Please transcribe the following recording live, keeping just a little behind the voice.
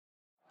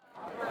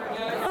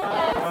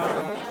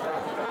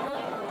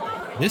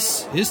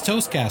This is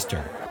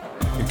Toastcaster,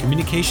 your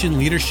communication,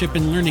 leadership,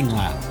 and learning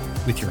lab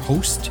with your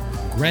host,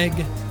 Greg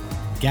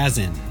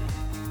Gazin.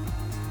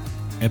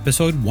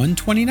 Episode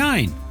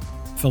 129,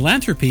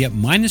 Philanthropy at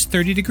minus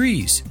 30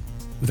 degrees,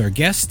 with our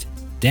guest,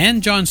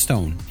 Dan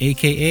Johnstone,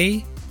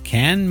 a.k.a.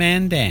 Can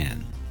Man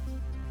Dan.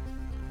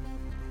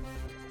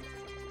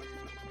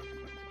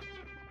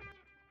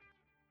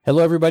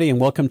 Hello, everybody, and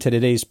welcome to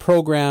today's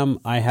program.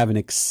 I have an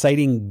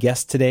exciting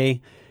guest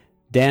today,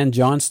 Dan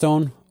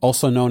Johnstone,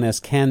 also known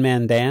as Can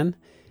Man Dan.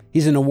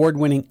 He's an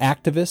award-winning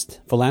activist,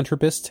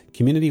 philanthropist,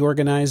 community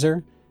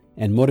organizer,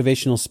 and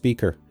motivational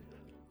speaker.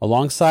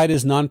 Alongside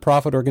his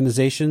nonprofit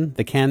organization,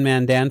 the Can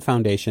Man Dan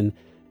Foundation,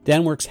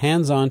 Dan works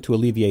hands-on to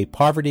alleviate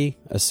poverty,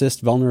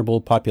 assist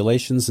vulnerable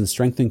populations, and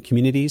strengthen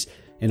communities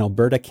in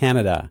Alberta,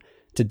 Canada.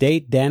 To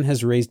date, Dan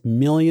has raised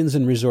millions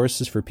in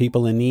resources for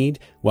people in need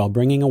while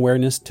bringing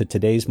awareness to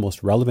today's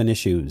most relevant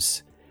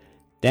issues.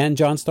 Dan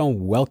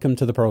Johnstone, welcome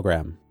to the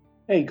program.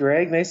 Hey,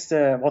 Greg, thanks.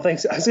 I was going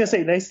to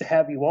say nice to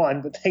have you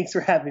on, but thanks for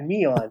having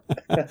me on.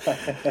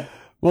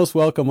 Most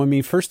welcome. I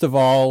mean, first of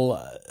all,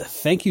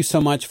 thank you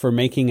so much for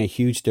making a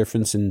huge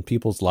difference in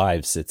people's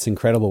lives. It's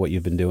incredible what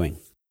you've been doing.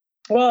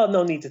 Well,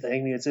 no need to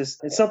thank me. It's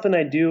something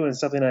I do and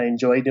something I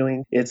enjoy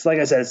doing. It's like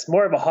I said, it's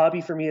more of a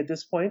hobby for me at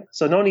this point.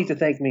 So no need to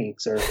thank me,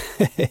 sir.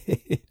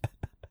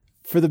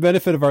 For the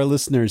benefit of our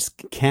listeners,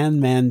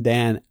 Can Man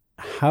Dan,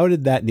 how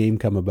did that name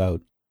come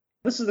about?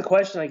 This is the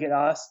question I get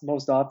asked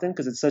most often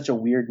because it's such a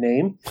weird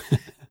name.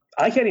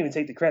 I can't even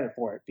take the credit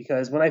for it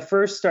because when I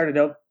first started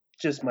out,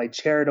 just my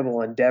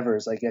charitable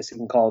endeavors, I guess you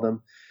can call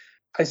them,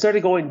 I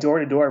started going door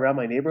to door around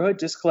my neighborhood,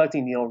 just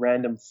collecting,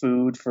 random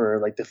food for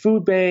like the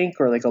food bank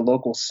or like a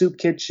local soup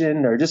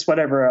kitchen or just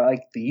whatever,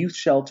 like the youth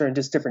shelter and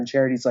just different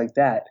charities like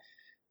that.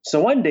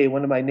 So one day,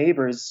 one of my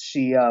neighbors,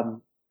 she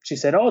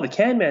said, "Oh, the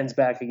Can Man's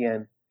back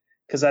again,"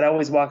 because I'd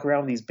always walk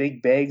around with these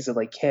big bags of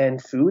like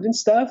canned food and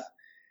stuff.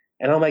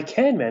 And I'm like,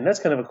 Can Man, that's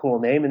kind of a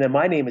cool name. And then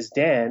my name is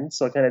Dan,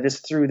 so I kind of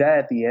just threw that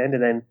at the end.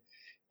 And then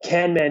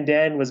Can Man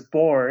Dan was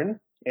born.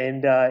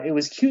 And it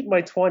was cute in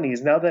my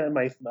 20s. Now that I'm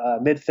in my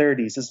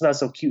mid-30s, it's not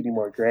so cute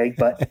anymore, Greg,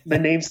 but the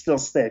name still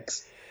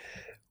sticks.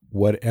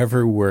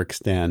 Whatever works,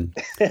 Dan.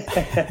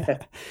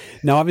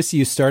 Now, obviously,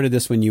 you started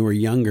this when you were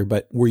younger,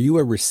 but were you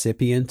a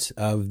recipient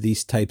of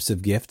these types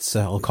of gifts?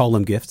 I'll call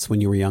them gifts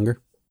when you were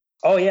younger.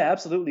 Oh, yeah,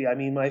 absolutely. I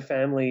mean, my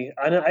family,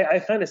 and I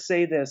kind of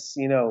say this,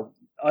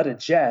 out of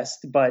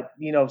jest, but,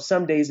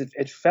 some days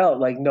it felt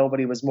like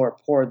nobody was more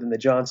poor than the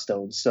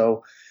Johnstones.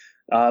 So,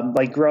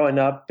 like growing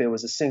up, it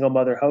was a single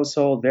mother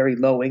household, very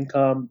low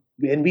income,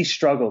 and we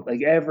struggled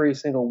like every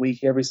single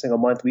week, every single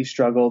month. We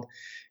struggled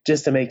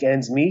just to make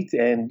ends meet.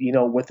 And,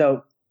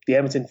 without the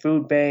Edmonton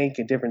Food Bank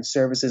and different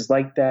services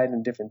like that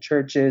and different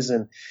churches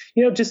and,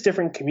 just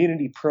different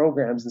community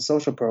programs and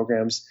social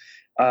programs,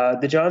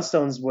 the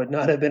Johnstones would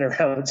not have been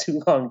around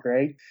too long,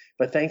 Greg.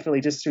 But thankfully,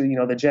 just through,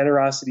 the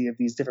generosity of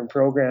these different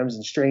programs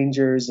and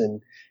strangers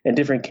and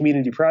different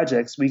community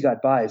projects, we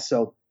got by.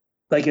 So,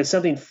 like if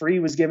something free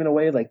was given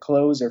away, like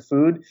clothes or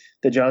food,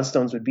 the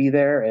Johnstones would be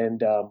there.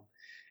 And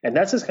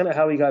that's just kind of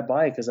how we got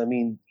by. Because, I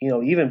mean,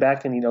 even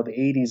back in, the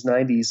 80s,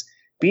 90s,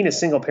 being a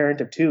single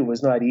parent of two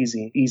was not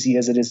easy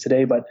as it is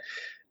today. But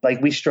like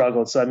we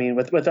struggled. So, I mean,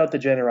 without the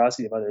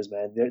generosity of others,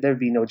 man, there'd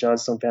be no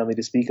Johnstone family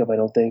to speak of, I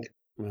don't think.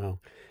 Wow.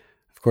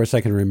 Of course,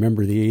 I can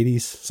remember the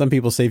 80s. Some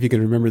people say if you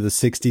can remember the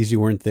 60s, you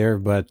weren't there.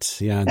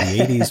 But yeah, the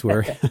 80s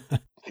were...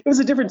 It was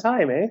a different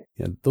time, eh?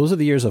 Yeah, those are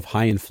the years of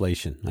high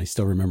inflation. I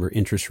still remember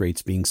interest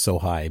rates being so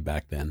high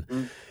back then.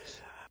 Mm.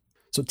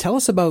 So tell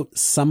us about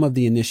some of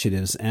the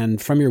initiatives.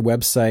 And from your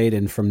website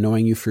and from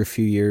knowing you for a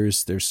few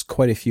years, there's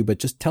quite a few, but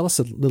just tell us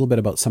a little bit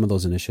about some of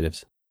those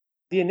initiatives.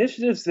 The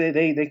initiatives,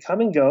 they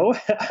come and go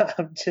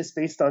just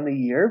based on the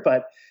year,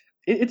 but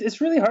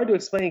it's really hard to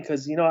explain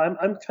because,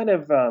 I'm kind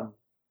of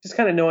just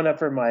kind of known up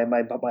for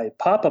my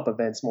pop-up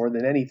events more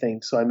than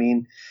anything. So, I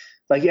mean,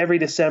 like every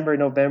December,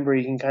 November,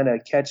 you can kind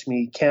of catch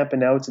me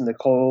camping out in the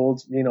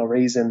cold,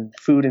 raising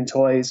food and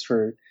toys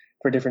for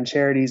different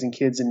charities and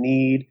kids in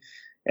need.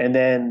 And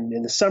then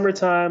in the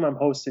summertime, I'm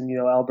hosting,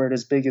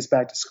 Alberta's biggest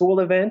back to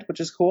school event, which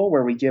is cool,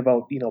 where we give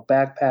out,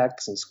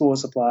 backpacks and school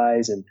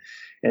supplies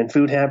and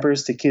food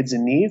hampers to kids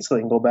in need so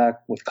they can go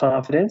back with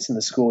confidence in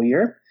the school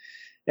year.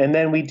 And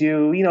then we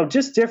do,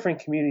 just different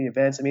community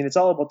events. I mean, it's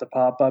all about the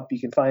pop-up. You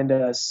can find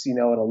us, at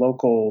a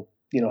local,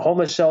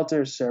 homeless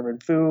shelter serving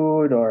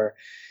food or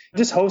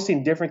just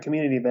hosting different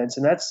community events.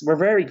 And we're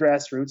very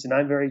grassroots, and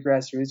I'm very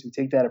grassroots. We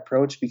take that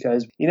approach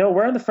because,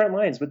 we're on the front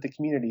lines with the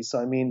community. So,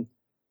 I mean,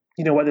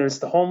 whether it's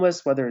the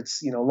homeless, whether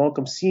it's,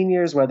 low-income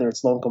seniors, whether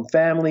it's low-income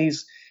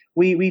families,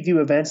 we do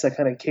events that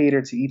kind of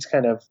cater to each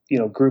kind of,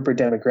 group or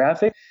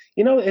demographic.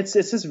 It's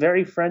just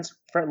very front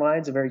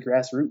lines and very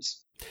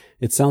grassroots.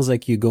 It sounds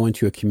like you go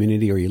into a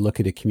community or you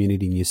look at a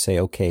community and you say,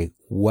 okay,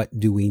 what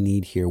do we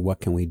need here? What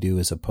can we do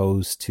as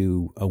opposed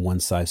to a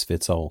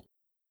one-size-fits-all?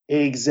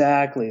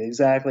 Exactly.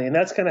 And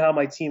that's kind of how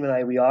my team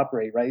and we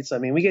operate, right? So, I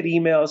mean, we get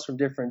emails from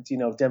different,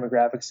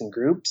 demographics and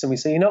groups, and we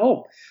say,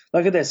 look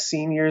at this,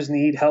 seniors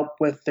need help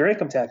with their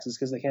income taxes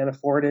because they can't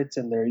afford it,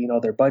 and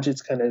their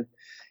budget's kind of,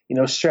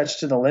 stretched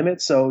to the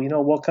limit. So,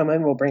 we'll come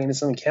in, we'll bring in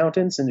some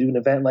accountants and do an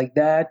event like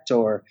that,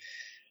 or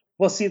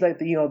we'll see like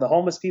the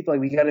homeless people.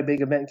 Like we got a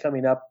big event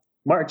coming up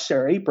March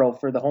or April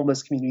for the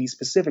homeless community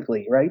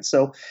specifically, right?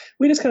 So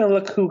we just kind of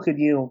look who could,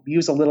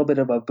 use a little bit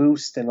of a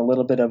boost and a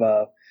little bit of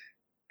a,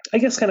 I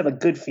guess, kind of a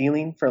good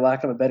feeling, for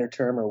lack of a better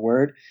term or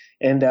word.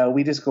 And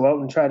we just go out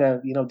and try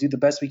to, do the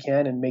best we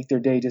can and make their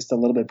day just a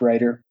little bit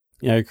brighter.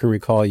 Yeah, I can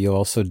recall you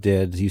also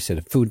did, you said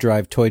a food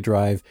drive, toy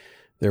drive.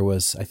 There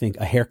was, I think,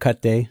 a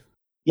haircut day.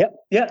 Yep.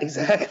 Yeah,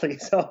 exactly.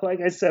 So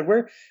like I said,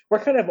 we're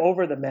kind of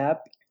over the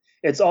map.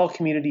 It's all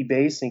community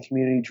based and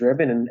community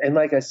driven. And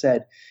like I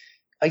said,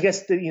 I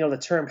guess the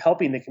term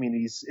helping the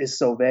communities is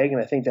so vague.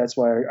 And I think that's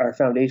why our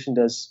foundation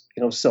does,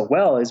 so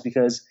well, is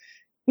because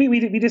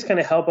we just kind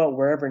of help out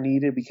wherever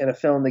needed. We kind of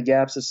fill in the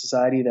gaps of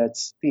society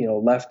that's,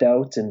 left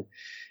out.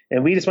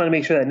 And we just want to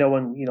make sure that no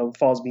one,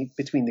 falls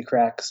between the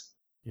cracks.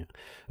 Yeah.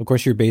 Of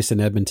course, you're based in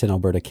Edmonton,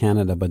 Alberta,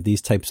 Canada, but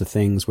these types of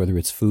things, whether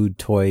it's food,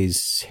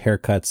 toys,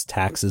 haircuts,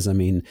 taxes, I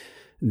mean,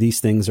 these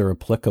things are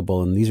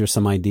applicable. And these are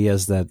some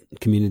ideas that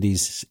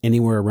communities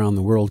anywhere around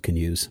the world can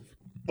use.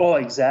 Oh,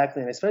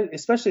 exactly. And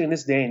especially in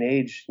this day and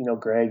age,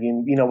 Greg,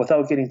 and,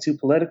 without getting too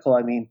political,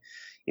 I mean,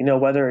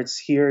 whether it's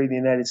here in the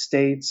United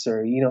States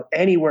or,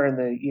 anywhere in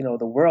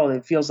the world,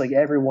 it feels like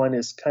everyone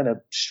is kind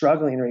of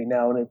struggling right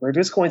now. And we're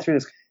just going through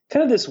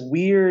this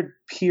weird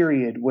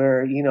period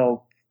where,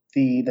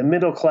 the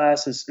middle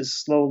class is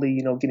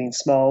slowly, getting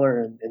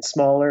smaller and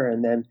smaller.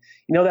 And then,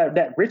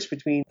 that ridge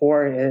between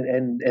poor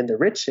and the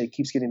rich, it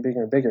keeps getting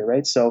bigger and bigger.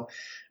 Right. So,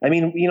 I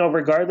mean,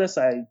 regardless,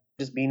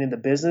 just being in the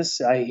business,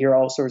 I hear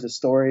all sorts of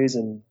stories,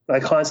 and I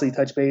constantly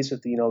touch base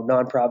with,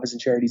 nonprofits and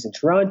charities in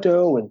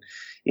Toronto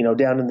and,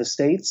 down in the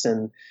States.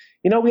 And,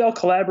 we all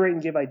collaborate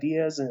and give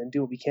ideas and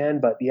do what we can.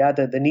 But yeah,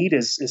 the need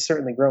is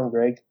certainly growing,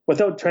 Greg,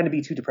 without trying to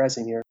be too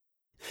depressing here.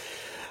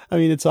 I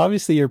mean, it's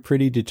obviously you're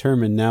pretty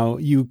determined. Now,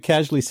 you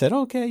casually said,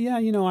 okay, yeah,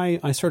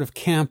 I sort of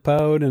camp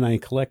out and I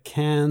collect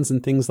cans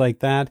and things like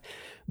that.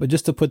 But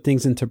just to put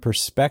things into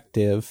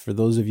perspective, for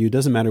those of you, it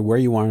doesn't matter where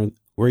you are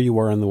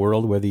in the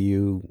world, whether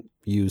you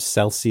use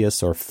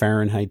Celsius or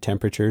Fahrenheit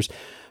temperatures.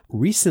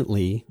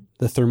 Recently,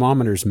 the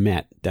thermometers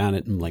met down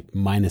at like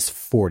minus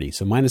 40.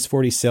 So minus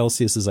 40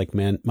 Celsius is like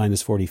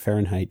minus 40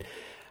 Fahrenheit.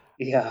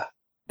 Yeah.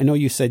 I know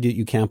you said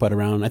you camp out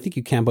around, I think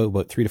you camp out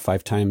about 3 to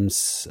 5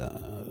 times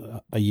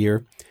a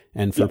year,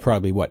 and for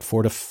probably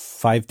 4 to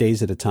 5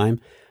 days at a time.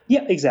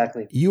 Yeah,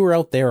 exactly. You were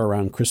out there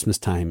around Christmas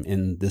time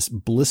in this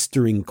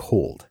blistering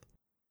cold.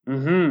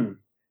 Mm-hmm.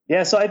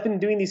 Yeah, so I've been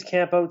doing these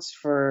campouts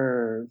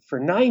for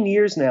 9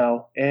 years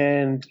now,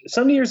 and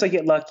some years I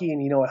get lucky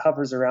and, it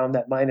hovers around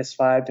that minus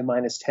 5 to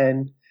minus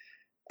 10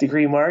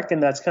 degree mark,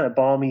 and that's kind of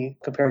balmy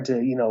compared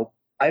to,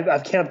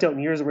 I've camped out in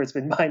years where it's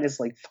been minus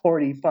like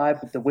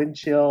 45 with the wind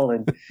chill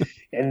and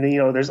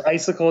there's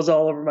icicles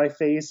all over my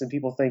face and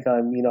people think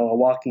I'm, a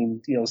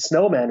walking,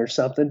 snowman or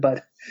something.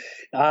 But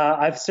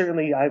I've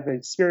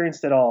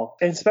experienced it all.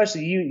 And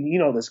especially you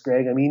know this,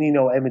 Greg. I mean,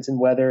 Edmonton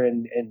weather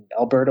and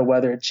Alberta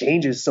weather, it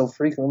changes so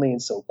frequently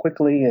and so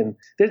quickly. And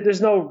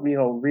there's no,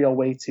 real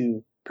way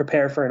to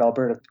prepare for an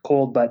Alberta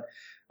cold. But,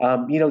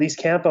 these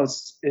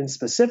campouts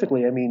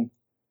specifically, I mean,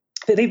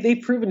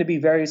 they've proven to be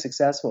very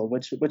successful,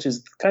 which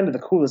is kind of the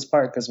coolest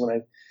part. Because when I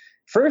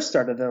first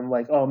started them,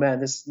 like, oh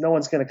man, no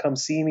one's going to come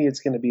see me.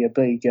 It's going to be a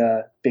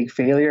big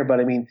failure.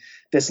 But I mean,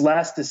 this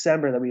last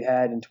December that we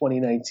had in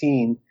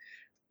 2019,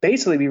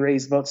 basically we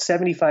raised about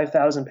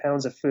 75,000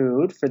 pounds of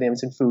food for the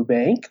Edmonton Food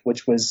Bank,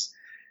 which was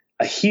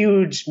a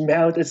huge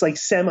amount. It's like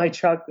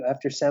semi-truck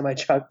after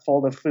semi-truck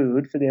full of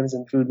food for the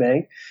Edmonton Food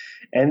Bank.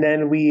 And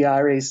then we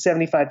raised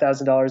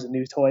 $75,000 in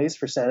new toys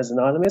for Santa's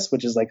Anonymous,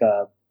 which is like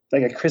a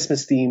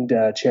Christmas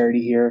themed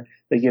charity here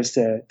that gives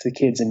to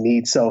kids in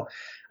need. So,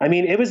 I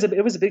mean, it was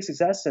a big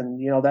success,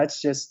 and that's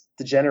just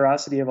the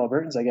generosity of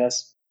Albertans, I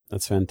guess.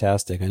 That's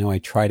fantastic. I know I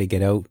try to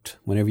get out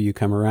whenever you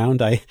come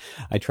around. I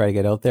try to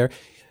get out there.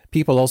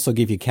 People also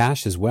give you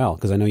cash as well,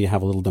 because I know you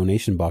have a little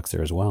donation box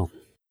there as well.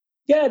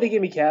 Yeah, they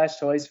give me cash,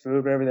 toys,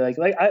 food, whatever they like.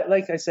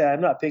 Like I said,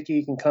 I'm not picky.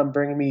 You can come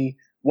bring me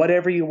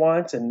whatever you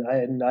want,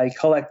 and I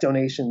collect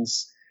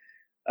donations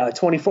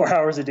 24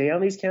 hours a day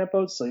on these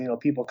campouts. So,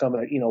 people come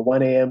at,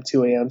 1 a.m.,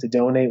 2 a.m. to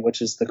donate,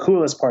 which is the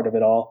coolest part of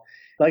it all.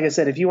 Like I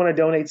said, if you want to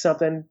donate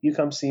something, you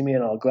come see me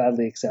and I'll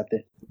gladly accept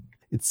it.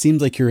 It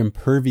seems like you're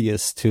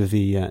impervious to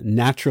the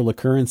natural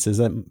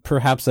occurrences.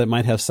 Perhaps that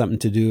might have something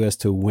to do as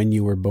to when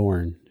you were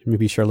born.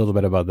 Maybe share a little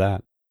bit about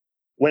that.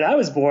 When I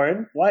was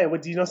born, why?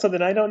 Do you know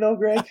something I don't know,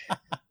 Greg?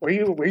 Were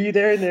you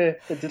there in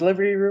the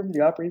delivery room,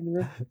 the operating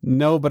room?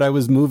 No, but I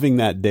was moving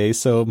that day,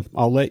 so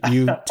I'll let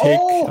you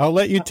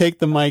take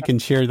the mic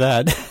and share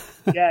that.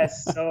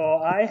 Yes, so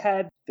I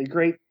had the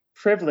great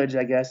privilege,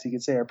 I guess you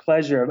could say, or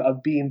pleasure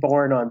of being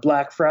born on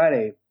Black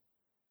Friday,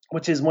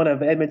 which is one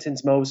of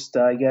Edmonton's most,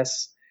 I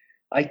guess,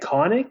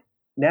 iconic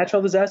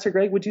natural disaster.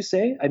 Greg, would you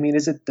say? I mean,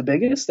 is it the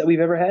biggest that we've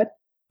ever had?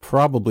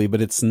 Probably,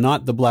 but it's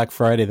not the Black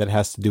Friday that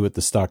has to do with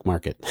the stock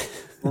market.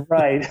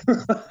 Right.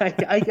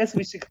 I guess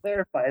we should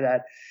clarify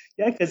that.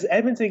 Yeah, because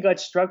Edmonton got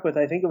struck with,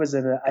 I think it was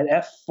an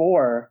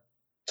F4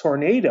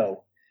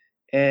 tornado.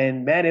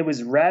 And man, it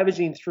was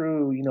ravaging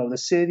through, the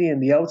city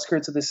and the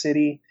outskirts of the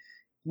city.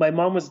 My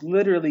mom was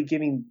literally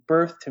giving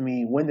birth to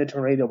me when the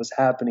tornado was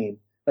happening.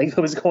 Like it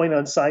was going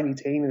on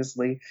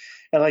simultaneously.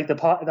 And like the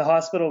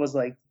hospital was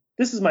like,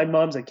 this is my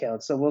mom's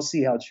account, so we'll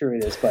see how true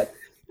it is. But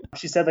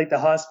she said like the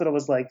hospital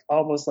was like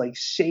almost like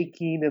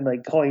shaking and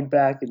like going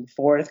back and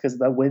forth because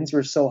the winds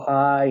were so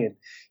high, and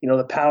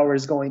the power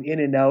is going in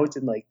and out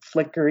and like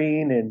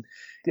flickering,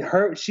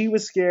 and she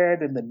was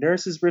scared and the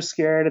nurses were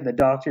scared, and the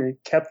doctor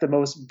kept the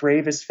most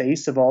bravest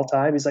face of all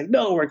time. He's like,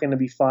 no, we're going to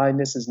be fine.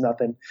 This is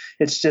nothing.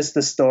 It's just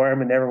the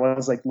storm. And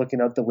everyone's like looking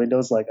out the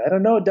windows like, I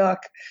don't know,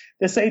 doc,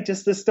 this ain't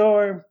just the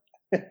storm.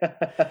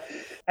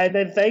 And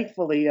then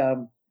thankfully,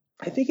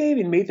 I think I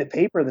even made the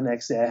paper the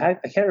next day.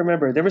 I can't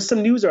remember. There was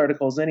some news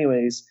articles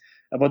anyways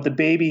about the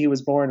baby who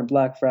was born on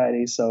Black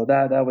Friday. So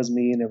that was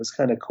me, and it was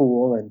kind of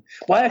cool. And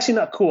well, actually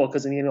not cool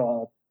because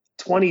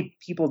 20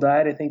 people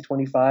died, I think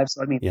 25.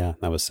 So I mean, yeah,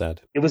 that was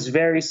sad. It was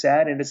very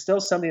sad, and it's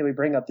still something that we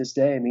bring up this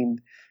day. I mean,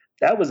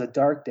 that was a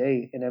dark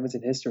day in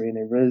Edmonton history, and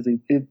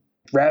it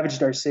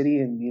ravaged our city,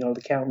 and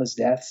the countless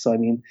deaths. So I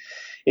mean,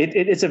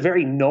 it's a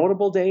very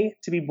notable day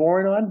to be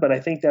born on. But I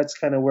think that's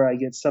kind of where I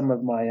get some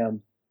of my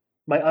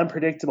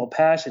unpredictable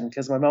passion,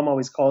 because my mom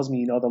always calls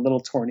me, the little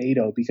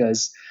tornado,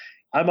 because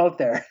I'm out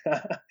there.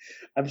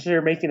 I'm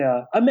sure making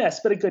a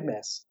mess, but a good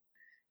mess.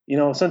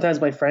 Sometimes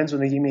my friends,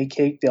 when they give me a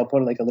cake, they'll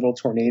put like a little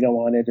tornado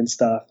on it and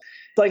stuff.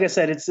 Like I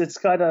said, it's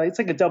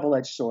like a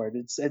double-edged sword.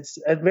 It's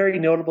a very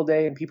notable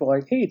day, and people are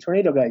like, hey,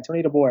 tornado guy,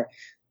 tornado boy.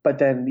 But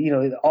then,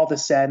 all the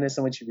sadness,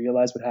 and once you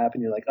realize what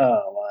happened, you're like,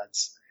 oh, well,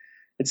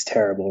 it's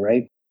terrible,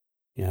 right?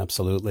 Yeah,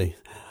 absolutely.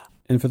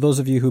 And for those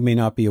of you who may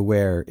not be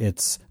aware,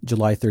 it's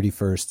July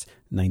 31st,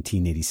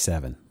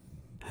 1987.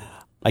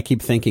 I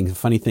keep thinking, the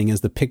funny thing is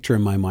the picture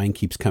in my mind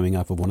keeps coming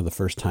up of one of the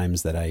first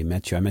times that I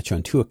met you. I met you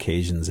on 2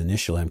 occasions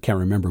initially. I can't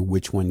remember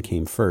which one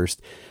came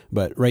first,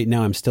 but right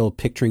now I'm still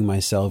picturing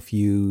myself,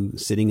 you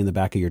sitting in the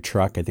back of your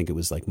truck. I think it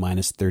was like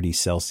minus 30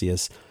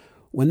 Celsius.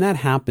 When that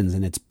happens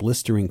and it's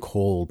blistering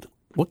cold,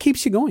 what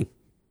keeps you going?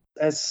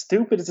 As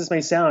stupid as this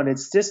may sound,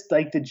 it's just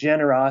like the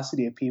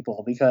generosity of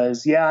people,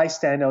 because I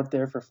stand out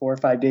there for 4 or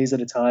 5 days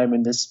at a time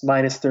in this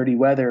minus 30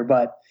 weather,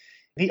 but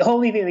the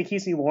only thing that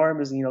keeps me warm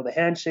is, the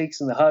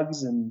handshakes and the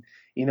hugs and,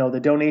 the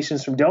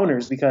donations from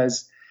donors,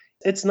 because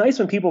it's nice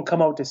when people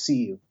come out to see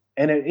you,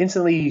 and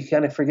instantly you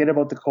kind of forget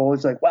about the cold.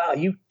 It's like, wow,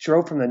 you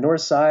drove from the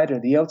north side or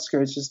the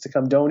outskirts just to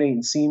come donate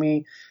and see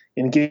me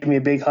and give me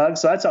a big hug.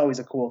 So that's always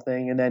a cool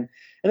thing. And then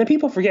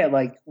people forget,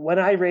 like when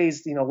I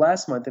raised,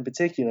 last month in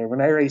particular,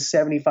 when I raised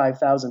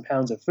 75,000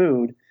 pounds of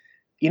food,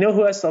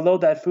 who has to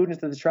load that food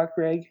into the truck,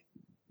 Greg?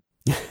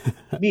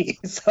 Me.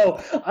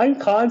 So I'm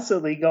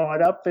constantly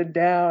going up and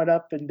down,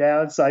 up and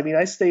down. So, I mean,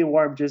 I stay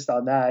warm just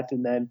on that.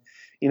 And then,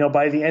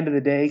 by the end of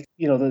the day,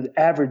 the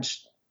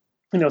average,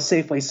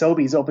 Safeway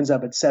Sobeys opens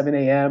up at 7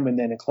 a.m. and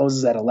then it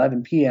closes at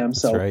 11 p.m.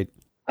 That's so right.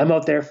 I'm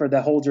out there for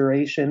the whole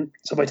duration.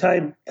 So by the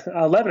time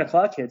 11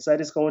 o'clock hits, I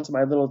just go into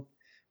my little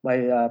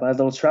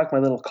truck, my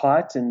little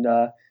cot, and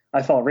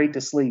I fall right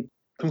to sleep.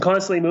 I'm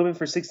constantly moving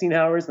for 16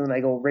 hours, and then I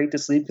go right to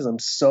sleep because I'm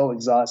so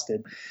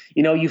exhausted.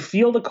 You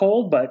feel the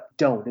cold, but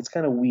don't. It's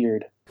kind of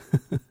weird.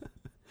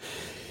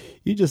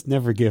 You just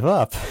never give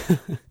up.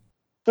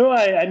 So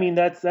I mean,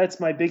 that's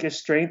my biggest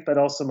strength, but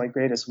also my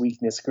greatest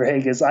weakness,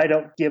 Greg, is I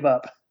don't give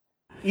up.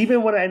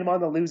 Even when I'm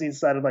on the losing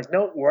side, I'm like,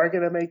 no, we're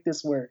going to make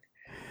this work.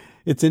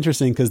 It's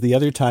interesting because the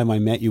other time I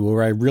met you,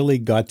 where I really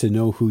got to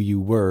know who you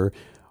were,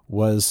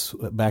 was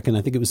back in,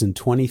 I think it was in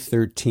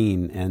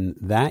 2013. And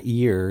that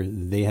year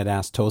they had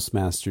asked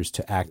Toastmasters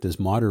to act as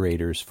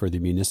moderators for the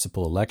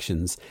municipal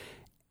elections.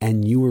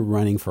 And you were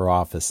running for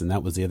office. And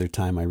that was the other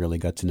time I really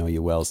got to know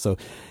you well. So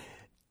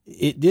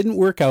it didn't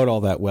work out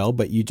all that well,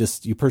 but you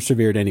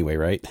persevered anyway,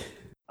 right?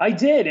 I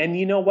did. And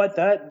you know what?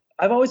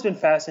 I've always been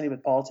fascinated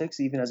with politics,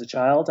 even as a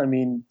child. I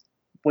mean,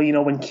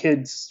 well, when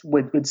kids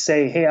would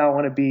say, hey, I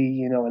want to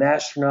be, an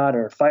astronaut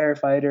or a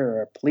firefighter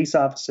or a police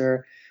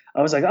officer,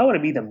 I was like, I want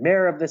to be the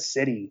mayor of the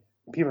city.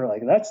 And people are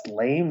like, that's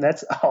lame.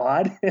 That's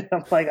odd. And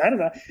I'm like, I don't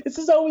know. This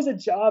is always a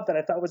job that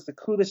I thought was the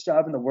coolest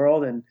job in the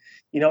world. And,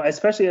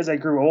 especially as I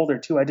grew older,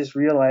 too, I just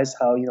realized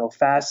how,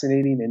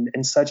 fascinating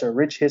and such a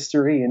rich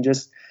history. And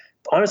just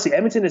honestly,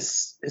 Edmonton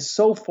is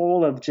so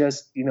full of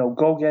just,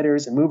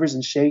 go-getters and movers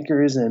and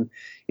shakers. And,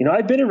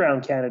 I've been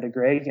around Canada,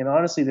 Greg, and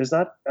honestly, there's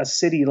not a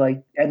city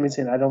like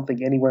Edmonton, I don't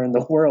think, anywhere in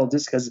the world,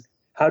 just because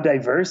how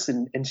diverse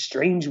and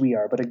strange we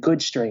are, but a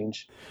good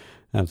strange.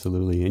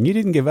 Absolutely. And you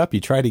didn't give up.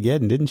 You tried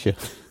again, didn't you?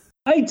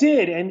 I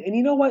did. And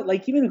you know what?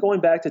 Like, even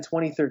going back to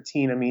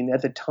 2013, I mean,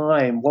 at the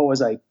time, what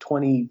was I,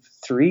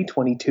 23,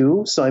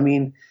 22? So, I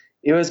mean,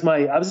 I was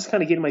just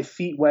kind of getting my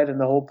feet wet in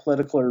the whole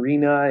political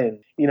arena.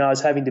 And, I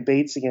was having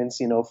debates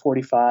against,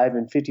 45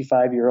 and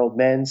 55-year-old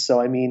men.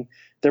 So, I mean,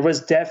 there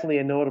was definitely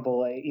a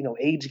notable,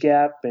 age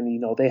gap.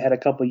 And, they had a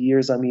couple of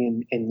years,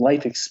 in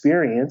life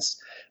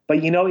experience.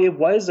 But, it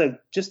was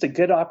just a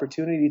good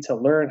opportunity to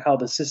learn how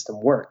the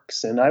system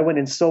works. And I went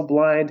in so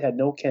blind, had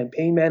no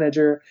campaign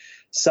manager,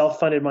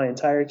 self-funded my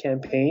entire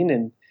campaign.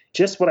 And,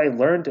 just what I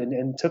learned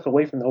and took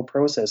away from the whole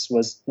process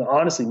was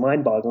honestly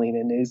mind-boggling.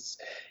 And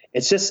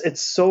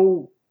it's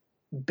so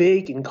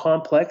big and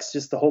complex,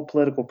 just the whole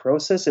political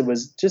process. It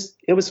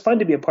was fun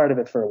to be a part of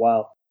it for a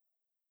while.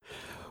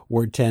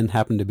 Ward 10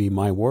 happened to be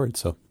my ward,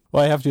 so.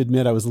 Well, I have to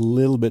admit, I was a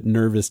little bit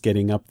nervous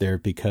getting up there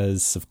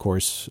because, of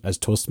course, as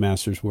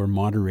Toastmasters, we're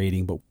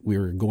moderating, but we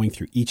were going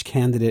through each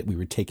candidate. We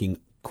were taking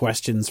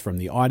questions from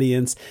the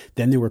audience.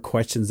 Then there were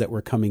questions that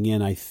were coming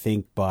in, I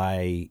think,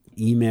 by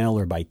email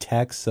or by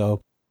text.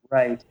 So,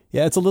 right.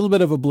 Yeah, it's a little bit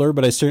of a blur,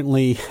 but I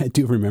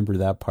do remember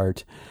that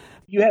part.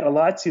 You had a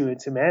lot to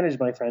manage,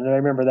 my friend, and I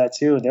remember that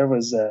too. It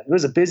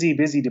was a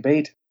busy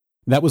debate.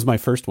 That was my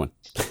first one.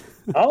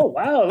 Oh,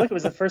 wow. Look, it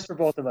was the first for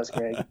both of us,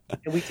 Greg.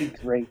 And we did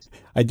great.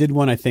 I did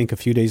one, I think, a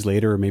few days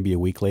later or maybe a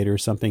week later or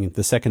something.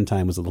 The second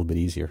time was a little bit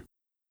easier.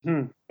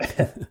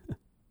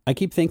 I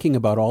keep thinking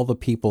about all the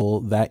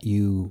people that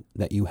you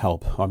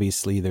help.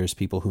 Obviously, there's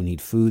people who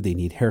need food, they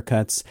need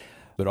haircuts,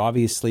 but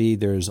obviously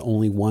there's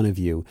only one of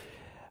you.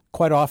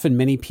 Quite often,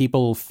 many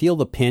people feel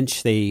the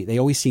pinch. They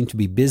always seem to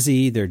be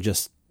busy. They're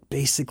just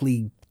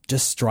basically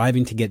just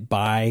striving to get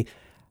by.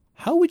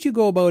 How would you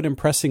go about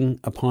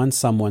impressing upon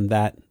someone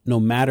that no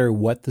matter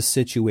what the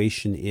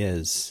situation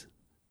is,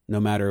 no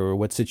matter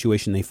what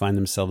situation they find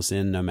themselves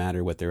in, no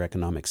matter what their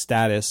economic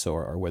status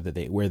or where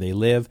they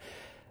live,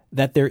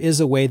 that there is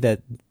a way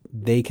that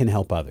they can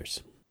help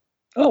others?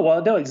 Oh,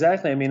 well, no,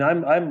 exactly. I mean,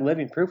 I'm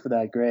living proof of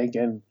that, Greg.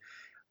 And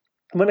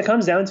when it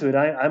comes down to it,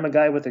 I'm a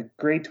guy with a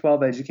grade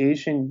 12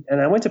 education, and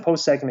I went to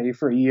post-secondary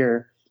for a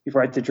year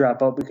before I had to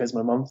drop out because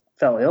my mom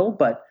fell ill.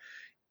 But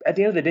at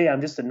the end of the day,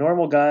 I'm just a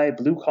normal guy,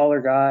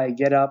 blue-collar guy. I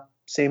get up,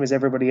 same as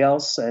everybody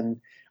else.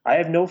 And I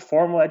have no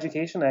formal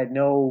education. I had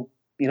no,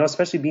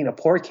 especially being a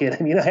poor kid,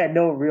 I mean, I had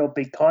no real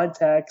big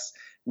contacts,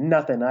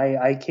 nothing.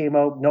 I came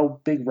out,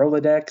 no big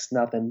Rolodex,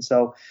 nothing.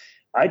 So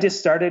I just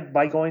started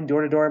by going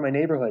door to door in my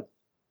neighborhood.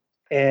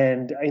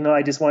 And,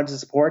 I just wanted to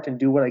support and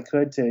do what I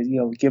could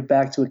to, give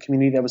back to a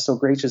community that was so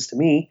gracious to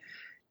me.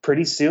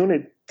 Pretty soon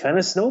it kind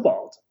of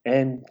snowballed.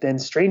 And then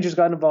strangers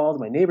got involved,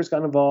 my neighbors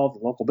got involved,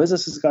 the local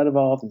businesses got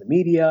involved, and the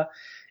media.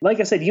 Like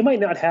I said, you might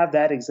not have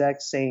that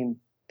exact same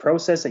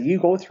process that you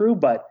go through,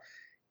 but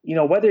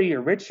whether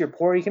you're rich, you're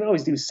poor, you can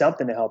always do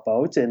something to help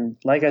out. And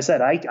like I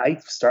said, I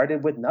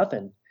started with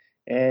nothing.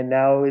 And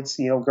now it's,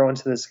 grown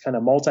to this kind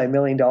of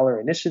multi-million-dollar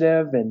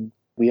initiative, and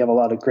we have a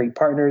lot of great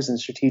partners and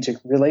strategic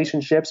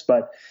relationships,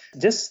 but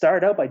just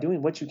start out by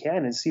doing what you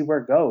can and see where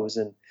it goes.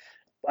 And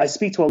I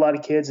speak to a lot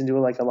of kids and do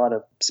like a lot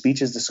of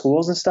speeches to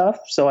schools and stuff.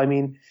 So, I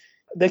mean,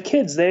 the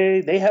kids,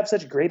 they have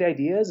such great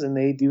ideas and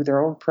they do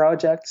their own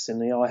projects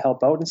and they all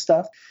help out and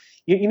stuff.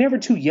 You're never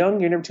too young,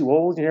 you're never too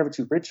old, you're never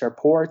too rich or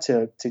poor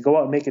to go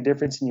out and make a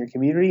difference in your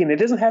community. And it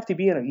doesn't have to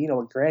be on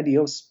a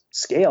grandiose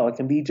scale. It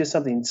can be just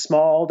something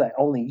small that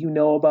only you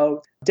know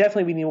about.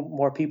 Definitely we need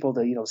more people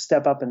to,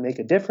 step up and make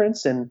a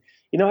difference. And,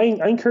 I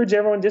encourage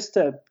everyone just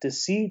to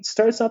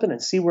start something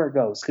and see where it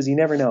goes, because you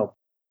never know.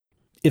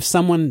 If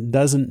someone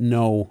doesn't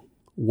know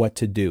what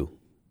to do,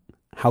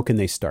 how can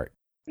they start?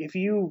 If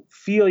you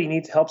feel you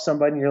need to help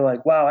somebody and you're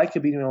like, wow, I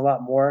could be doing a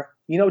lot more,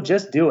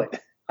 just do it.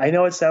 I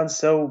know it sounds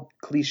so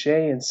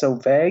cliche and so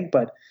vague,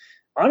 but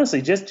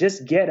honestly,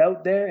 just get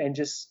out there and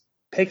just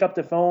pick up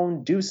the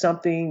phone, do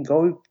something,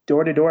 go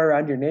door to door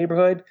around your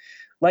neighborhood.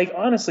 Like,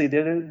 honestly,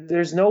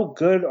 there's no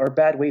good or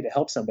bad way to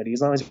help somebody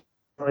as long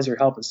as you're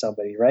helping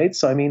somebody, right?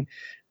 So, I mean,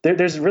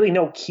 there's really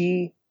no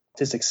key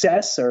to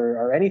success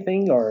or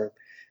anything, or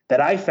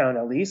that I found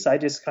at least. I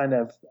just kind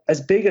of,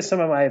 as big as some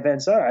of my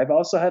events are, I've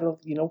also had,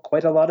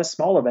 quite a lot of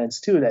small events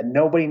too that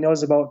nobody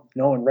knows about,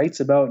 no one writes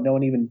about, no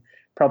one even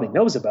probably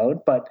knows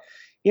about, but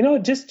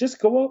just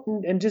go out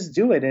and just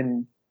do it.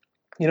 And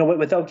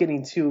without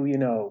getting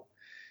too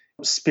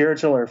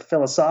spiritual or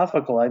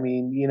philosophical, I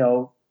mean,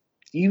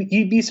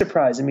 you'd be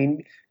surprised. I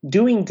mean,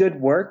 doing good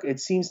work, it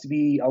seems to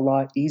be a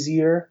lot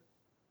easier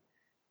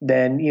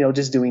than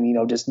just doing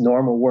just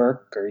normal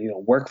work or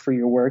work for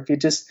your work. It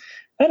just,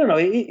 I don't know,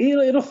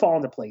 it'll fall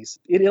into place.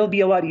 It'll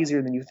be a lot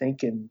easier than you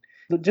think, and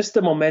just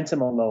the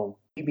momentum alone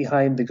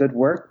behind the good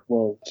work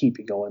will keep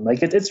you going.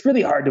 Like, it's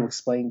really hard to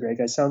explain, Greg.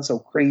 I sound so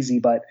crazy,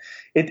 but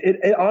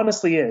it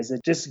honestly is.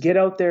 It just get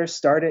out there,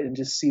 start it, and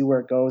just see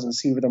where it goes and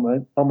see where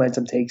the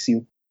momentum takes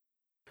you.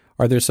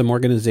 Are there some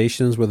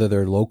organizations, whether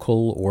they're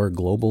local or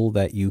global,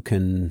 that you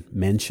can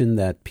mention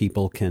that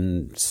people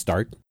can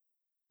start?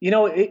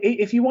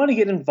 If you want to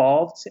get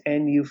involved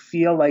and you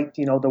feel like,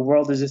 the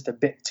world is just a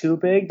bit too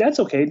big, that's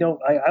okay. No,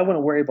 I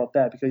wouldn't worry about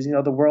that, because,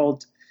 the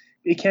world,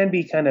 it can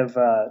be kind of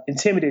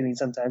intimidating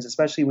sometimes,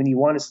 especially when you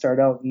want to start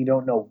out and you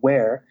don't know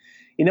where.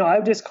 I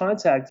would just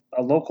contact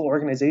a local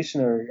organization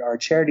or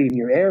charity in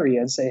your area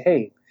and say,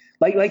 hey,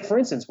 like for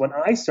instance, when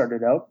I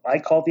started out, I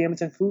called the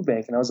Edmonton Food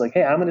Bank and I was like,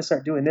 hey, I'm going to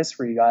start doing this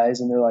for you guys.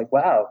 And they're like,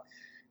 wow.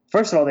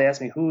 First of all, they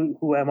asked me,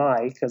 who am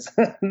I? Because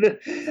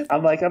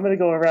I'm like, I'm going to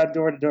go around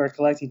door to door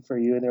collecting for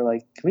you. And they're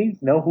like, can we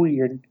know who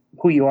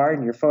you are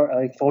and your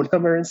phone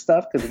number and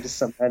stuff? Because I'm just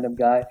some random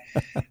guy.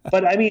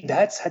 But I mean,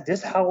 that's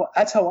how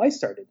I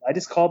started. I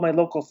just called my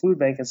local food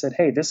bank and said,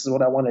 hey, this is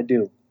what I want to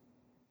do.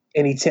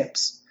 Any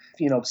tips?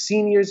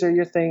 seniors are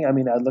your thing, I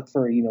mean, I'd look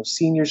for,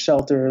 senior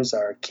shelters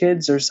or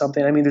kids or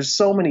something. I mean, there's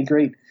so many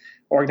great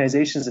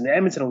organizations in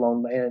Edmonton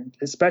alone, and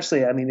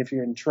especially, I mean, if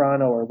you're in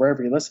Toronto or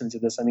wherever you're listening to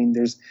this, I mean,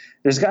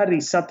 there's got to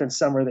be something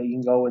somewhere that you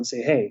can go and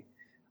say, hey,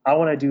 I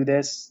want to do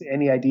this.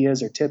 Any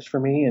ideas or tips for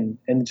me?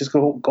 And just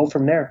go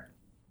from there.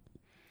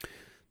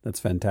 That's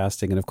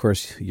fantastic. And of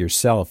course,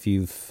 yourself,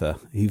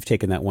 you've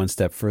taken that one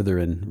step further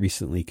and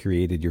recently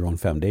created your own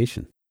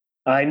foundation.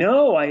 I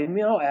know. I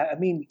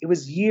mean, it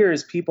was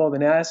years people have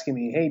been asking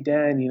me, hey,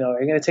 Dan, are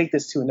you going to take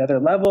this to another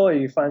level? Are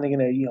you finally going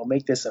to,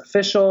 make this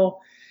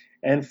official?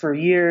 And for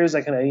years,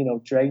 I kind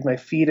of, dragged my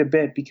feet a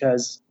bit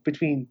because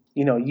between,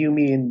 you,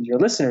 me, and your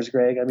listeners,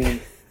 Greg, I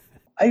mean,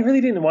 I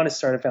really didn't want to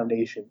start a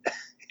foundation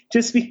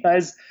just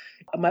because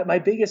my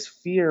biggest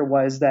fear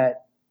was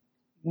that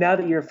now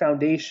that you're a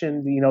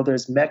foundation,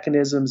 there's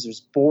mechanisms, there's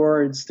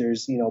boards,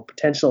 there's,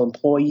 potential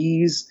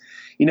employees,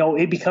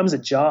 it becomes a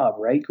job,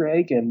 right,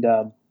 Greg? And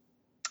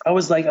I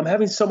was like, I'm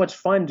having so much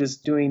fun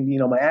just doing,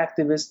 my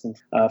activist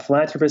and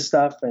philanthropist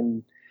stuff.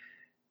 And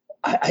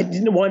I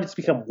didn't want it to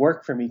become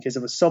work for me because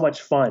it was so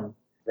much fun,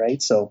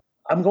 right? So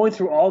I'm going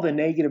through all the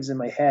negatives in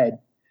my head.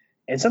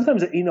 And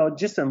sometimes,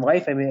 just in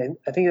life, I mean,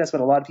 I think that's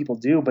what a lot of people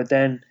do. But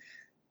then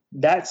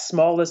that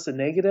small list of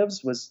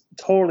negatives was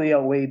totally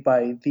outweighed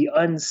by the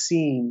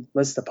unseen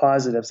list of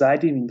positives that I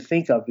didn't even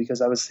think of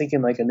because I was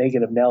thinking like a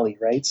negative Nelly,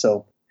 right?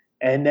 So,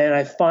 and then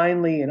I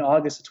finally, in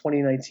August of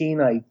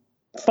 2019, I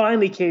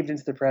finally caved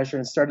into the pressure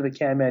and started the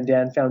Can Man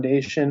Dan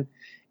Foundation.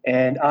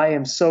 And I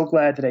am so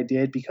glad that I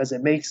did because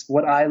it makes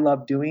what I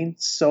love doing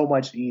so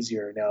much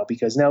easier now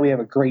because now we have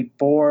a great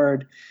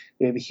board.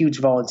 We have a huge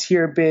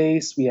volunteer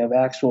base. We have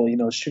actual,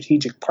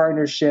 strategic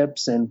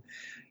partnerships and,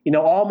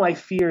 all my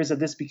fears of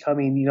this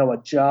becoming, a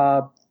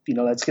job,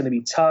 that's going to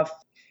be tough.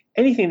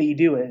 Anything that you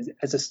do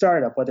as a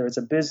startup, whether it's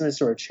a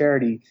business or a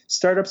charity,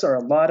 startups are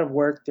a lot of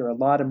work. They're a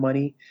lot of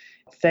money.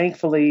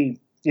 Thankfully,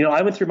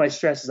 I went through my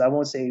stresses. I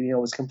won't say, it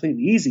was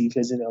completely easy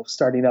because,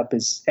 starting up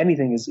is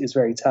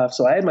very tough.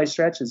 So I had my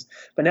stretches.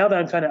 But now that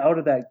I'm kind of out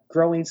of that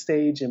growing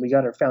stage and we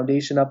got our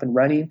foundation up and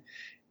running,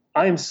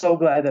 I am so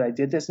glad that I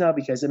did this now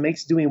because it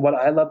makes doing what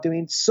I love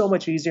doing so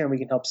much easier and we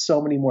can help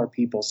so many more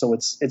people. So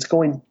it's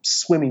going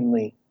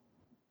swimmingly.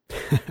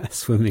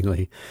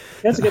 Swimmingly.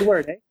 That's a good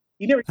word, eh?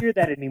 You never hear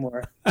that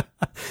anymore.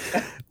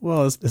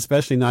 Well,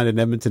 especially not in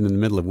Edmonton in the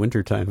middle of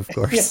wintertime, of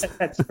course. Yeah,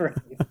 that's right.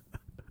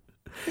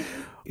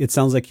 It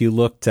sounds like you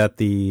looked at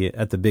the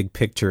big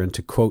picture, and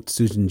to quote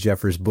Susan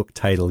Jeffers' book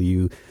title,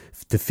 to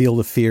feel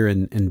the fear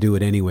and do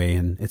it anyway.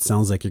 And it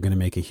sounds like you're going to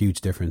make a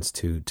huge difference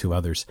to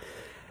others.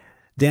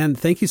 Dan,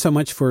 thank you so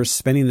much for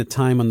spending the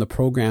time on the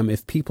program.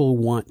 If people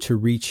want to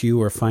reach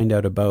you or find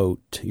out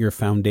about your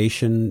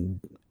foundation,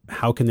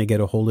 how can they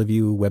get a hold of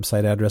you,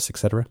 website address,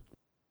 etc.?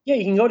 Yeah,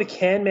 you can go to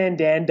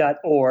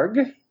canmandan.org.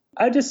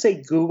 I'd just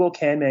say Google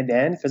Can Man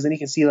Dan because then you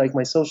can see like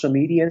my social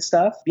media and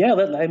stuff. Yeah,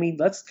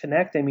 let's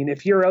connect. I mean,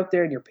 if you're out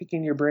there and you're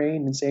picking your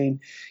brain and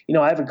saying,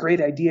 I have a great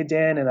idea,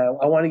 Dan, and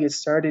I want to get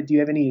started. Do you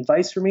have any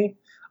advice for me?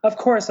 Of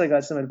course, I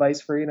got some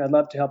advice for you, and I'd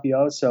love to help you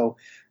out. So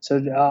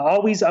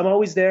I'm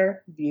always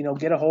there.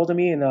 Get a hold of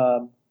me, and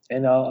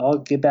I'll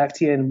get back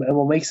to you, and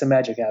we'll make some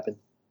magic happen.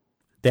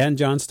 Dan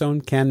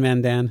Johnstone, Can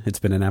Man Dan, it's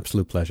been an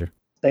absolute pleasure.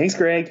 Thanks,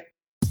 Greg.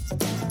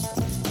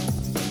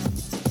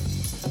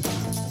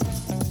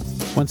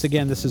 Once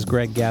again, this is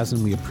Greg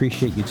Gazin. We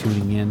appreciate you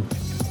tuning in.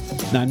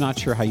 Now, I'm not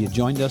sure how you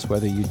joined us,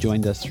 whether you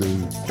joined us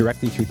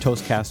directly through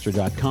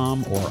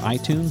Toastcaster.com or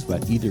iTunes,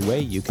 but either way,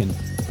 you can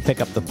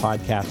pick up the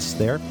podcasts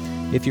there.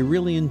 If you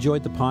really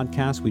enjoyed the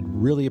podcast, we'd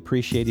really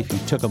appreciate if you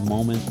took a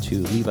moment to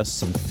leave us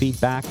some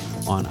feedback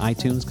on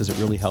iTunes because it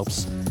really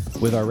helps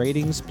with our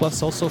ratings.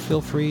 Plus, also feel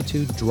free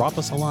to drop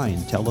us a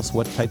line. Tell us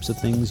what types of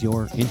things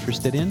you're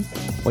interested in,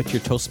 what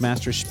your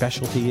Toastmasters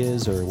specialty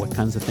is, or what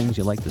kinds of things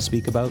you like to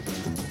speak about.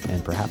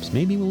 And perhaps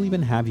maybe we'll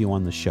even have you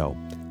on the show.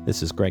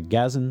 This is Greg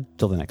Gazin.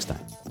 Till the next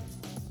time.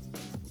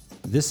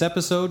 This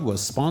episode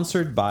was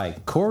sponsored by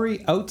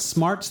Corey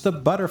Outsmarts the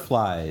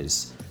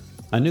Butterflies,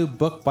 a new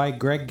book by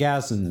Greg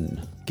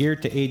Gazin,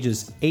 geared to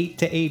ages 8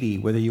 to 80.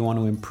 Whether you want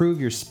to improve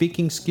your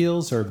speaking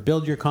skills or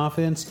build your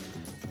confidence,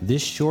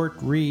 this short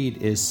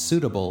read is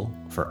suitable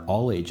for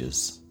all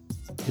ages.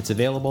 It's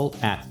available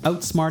at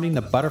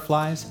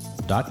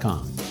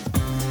outsmartingthebutterflies.com.